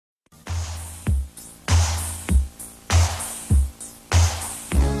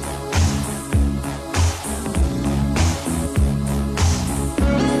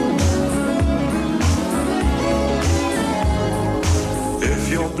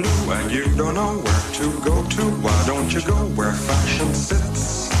blue and you don't know where to go to, why don't you go where fashion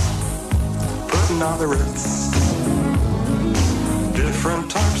sits? Putting on the Ritz. Different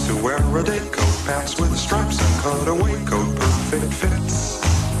types who wear a day coat, pants with stripes and cutaway coat, perfect fits.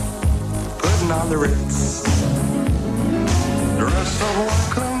 Putting on the Ritz. Dress up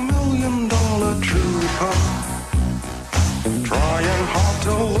like $1 million trooper, trying hard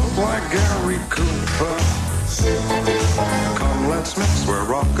to look like Gary Cooper. Come, let's mix where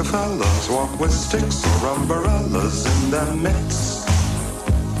Rockefellers walk with sticks or umbrellas in the Mitz.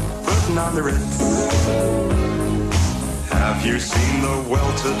 Putting on the Ritz. Have you seen the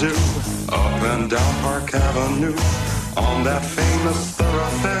well-to-do up and down Park Avenue on that famous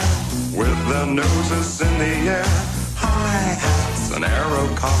thoroughfare with their noses in the air? High hats and arrow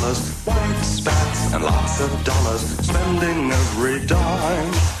collars, white spats and lots of dollars, spending every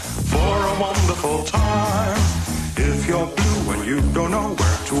dime for a wonderful time. If you're blue and you don't know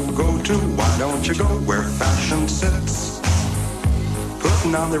where to go to, why don't you go where fashion sits?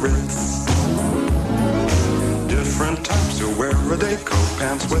 Putting on the Ritz. Different types who wear a day coat,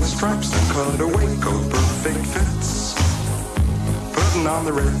 pants with stripes and cutaway coat, perfect fits. Putting on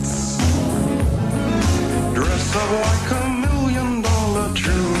the Ritz. Dress up like $1 million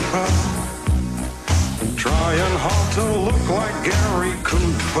trooper, trying hard to look like Gary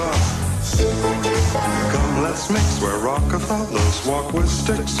Cooper. Come, let's mix where Rockefellers walk with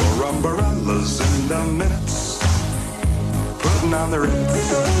sticks or umbrellas in the Mitz. Putting on the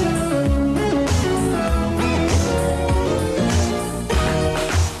Ritz.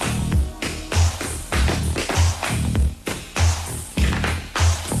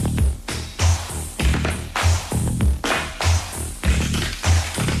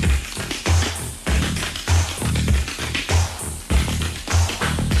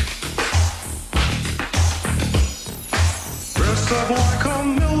 Up like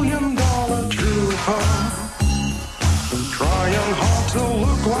 $1 million trooper, trying hard to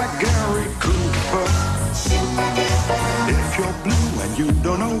look like Gary Cooper. If you're blue and you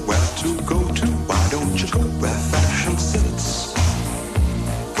don't know where to go to, why don't you go where fashion sits?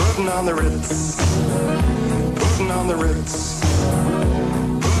 Putting on the Ritz. Putting on the Ritz.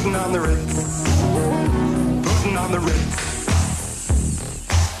 Putting on the Ritz. Putting on the Ritz.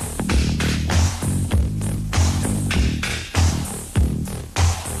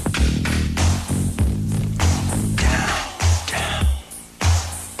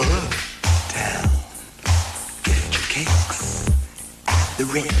 The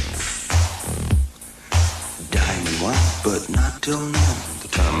Ritz. Diamond white, but not till now. The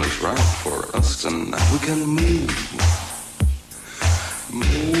time is right for us tonight. We can move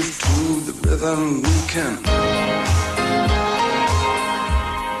to the rhythm. We can